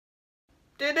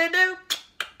Oh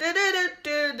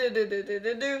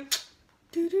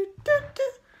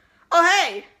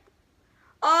hey,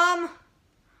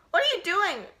 what are you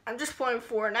doing? I'm just playing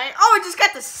Fortnite. Oh, I just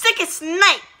got the sickest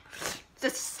snipe, the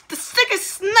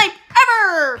sickest snipe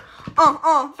ever.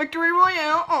 Victory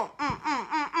Royale.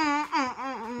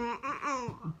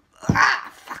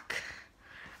 Ah, fuck.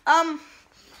 I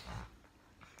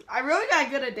really got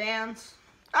good at dance.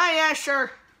 Oh yeah,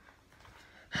 sure.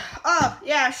 Oh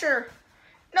yeah, sure.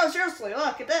 No, seriously,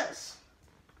 look at this.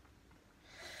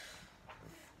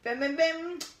 Bam bam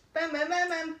bam bam bam bam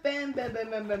bam bam bam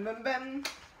bam bam bam bam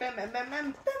bam bam bam bam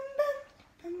bam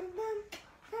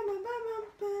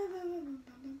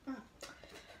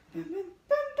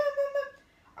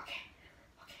okay,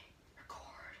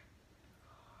 record.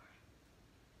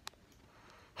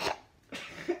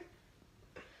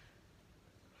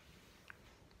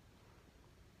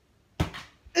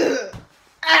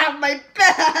 Ow, my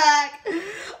back!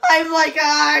 I'm like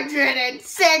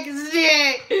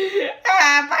 160!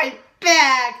 Ah, my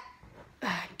back!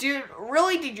 Dude,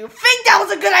 really? Did you think that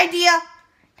was a good idea?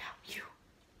 Now your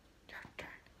turn.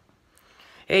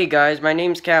 Hey guys, my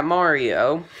name's Cat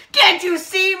Mario. Can't you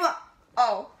see?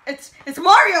 Oh, it's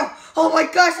Mario! Oh my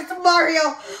gosh, it's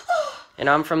Mario! And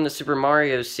I'm from the Super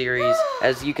Mario series,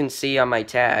 as you can see on my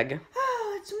tag.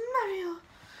 Oh, it's Mario.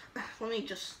 Let me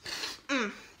just...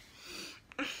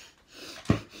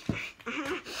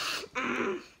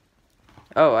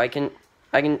 Oh, I can,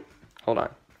 hold on.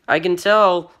 I can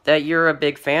tell that you're a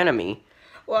big fan of me.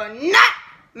 Well, not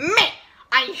me!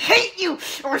 I hate you!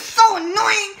 You're so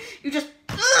annoying! You just,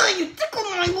 you tickle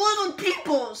my little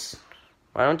peoples!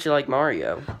 Why don't you like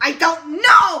Mario? I don't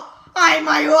know!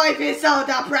 My life is so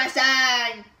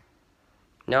depressing!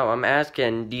 No, I'm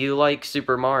asking, do you like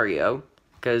Super Mario?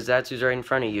 Because that's who's right in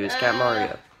front of you, is Cat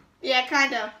Mario. Yeah,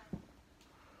 kinda.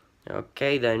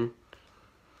 Okay, then.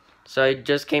 So I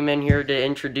just came in here to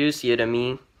introduce you to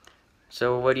me.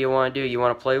 So what do you want to do? You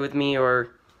want to play with me,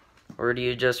 or do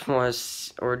you just want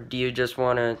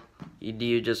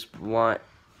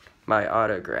my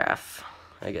autograph?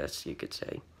 I guess you could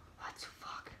say. What the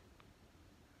fuck?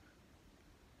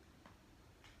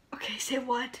 Okay, say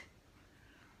what?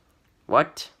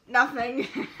 What? Nothing.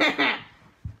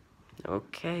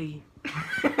 Okay.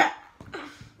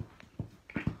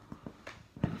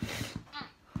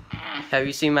 Have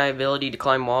you seen my ability to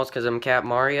climb walls because I'm Cat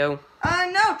Mario?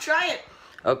 No, try it.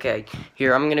 Okay,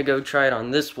 here, I'm gonna go try it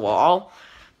on this wall.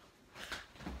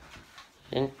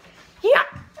 And, yeah.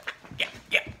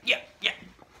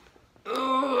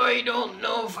 Oh, I don't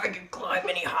know if I can climb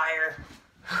any higher.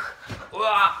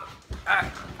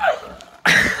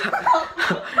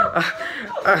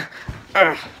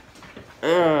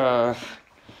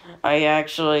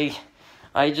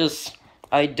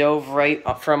 I dove right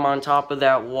from on top of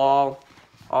that wall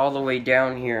all the way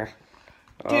down here.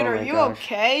 Dude, are you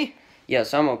okay?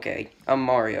 Yes, I'm okay. I'm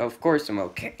Mario. Of course I'm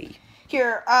okay.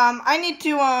 Here, I need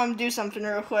to, do something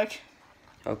real quick.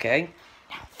 Okay.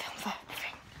 Now, film the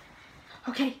thing.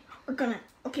 Okay, okay,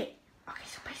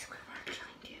 so basically what I'm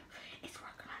trying to do is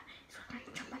we're gonna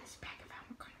jump on his back and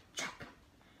we're gonna choke him.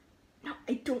 No,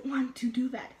 I don't want to do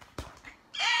that.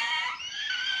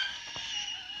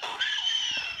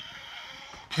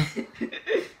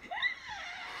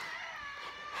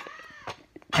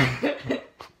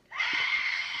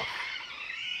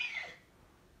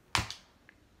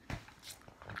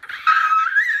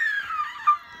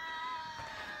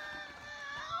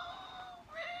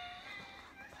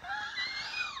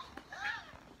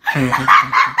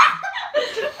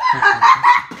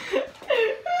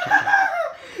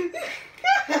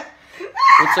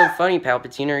 What's so funny,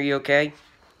 Palpatine? Are you okay?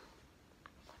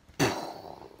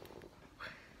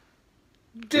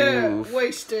 Dead.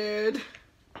 Wasted.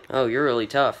 Oh, you're really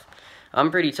tough.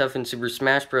 I'm pretty tough in Super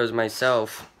Smash Bros.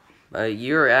 Myself.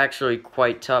 You're actually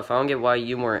quite tough. I don't get why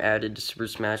you weren't added to Super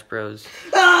Smash Bros.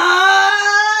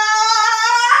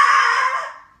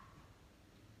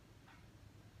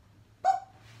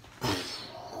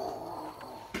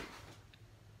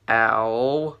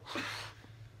 Ow.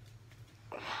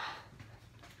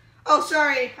 Oh,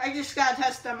 sorry. I just got to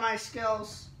test on my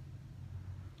skills.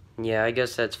 Yeah, I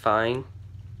guess that's fine.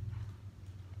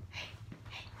 Hey,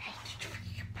 did you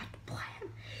forget about the plan?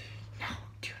 No,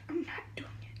 dude, I'm not doing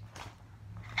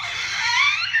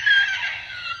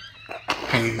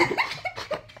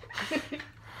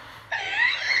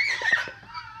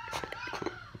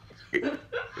it.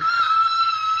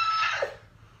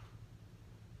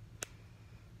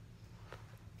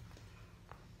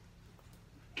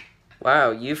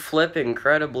 Wow, you flip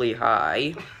incredibly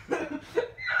high.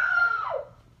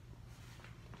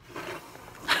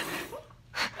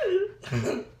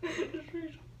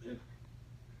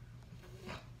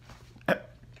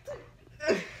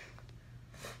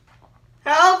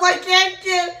 Help! I can't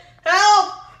get. Help!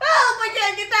 Help! I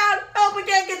can't get down. Help! I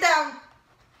can't get down.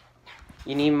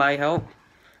 You need my help?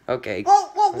 Okay. Whoa!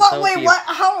 Whoa! let's What? help Wait! you. What?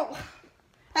 Help!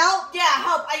 Help! Yeah,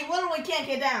 help! I literally can't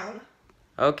get down.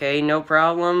 Okay, no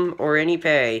problem or any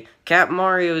pay. Cap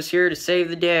Mario is here to save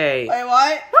the day. Wait,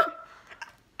 what?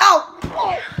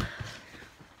 Ow!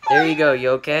 There you go. You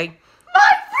okay?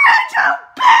 My friends are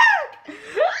back!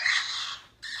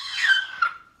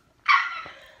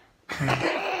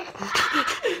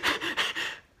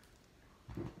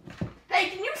 Hey,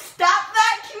 can you stop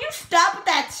that? Can you stop with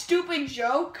that stupid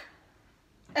joke?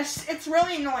 It's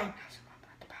really annoying.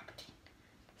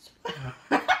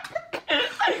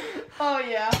 Oh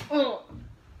yeah. Ugh.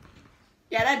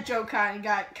 Yeah, that joke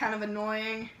got kind of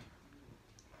annoying.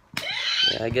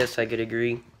 Yeah, I guess I could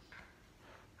agree.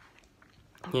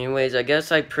 Anyways, I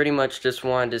guess I pretty much just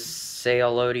wanted to say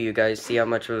hello to you guys, see how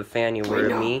much of a fan you were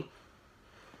of me.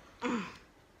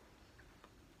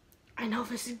 I know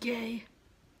this is gay.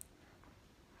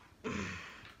 What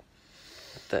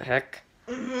the heck?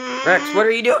 Rex, what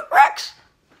are you doing? Rex!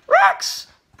 Rex!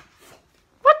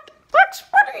 What? Rex,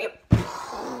 what are you?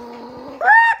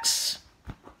 Rex!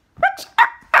 Rex! Ow,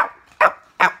 ow, ow,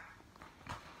 ow.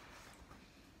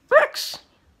 Rex!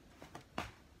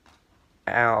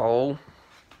 Ow.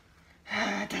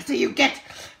 That's what you get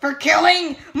for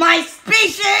killing my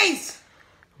species!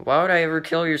 Why would I ever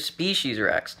kill your species,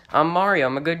 Rex? I'm Mario,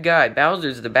 I'm a good guy.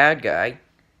 Bowser's the bad guy.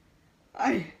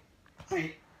 I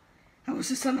was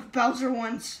the son of Bowser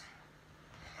once.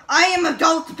 I am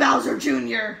adult Bowser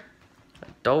Jr.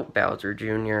 Adult Bowser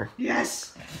Jr.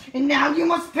 Yes, and now you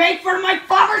must pay for my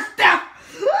father's death!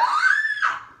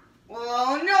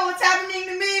 Oh no, what's happening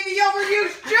to me? The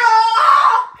overused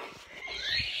joke!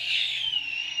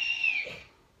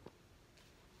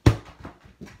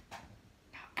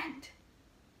 Now end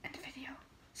the video.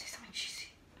 Say something cheesy.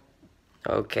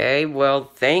 Okay, well,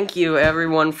 thank you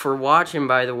everyone for watching,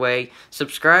 by the way.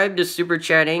 Subscribe to Super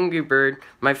Chat Angry Bird,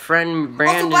 my friend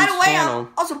Brandon's channel.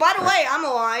 Also, by the way, I'm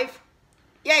alive.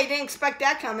 Yeah, you didn't expect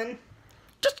that coming.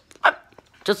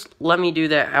 Just let me do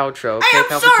that outro, okay, I'm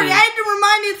Palpatine? sorry, I had to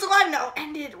remind you it's alive. No,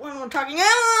 end it when we're talking.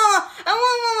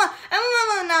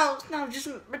 No, just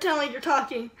pretend like you're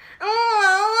talking.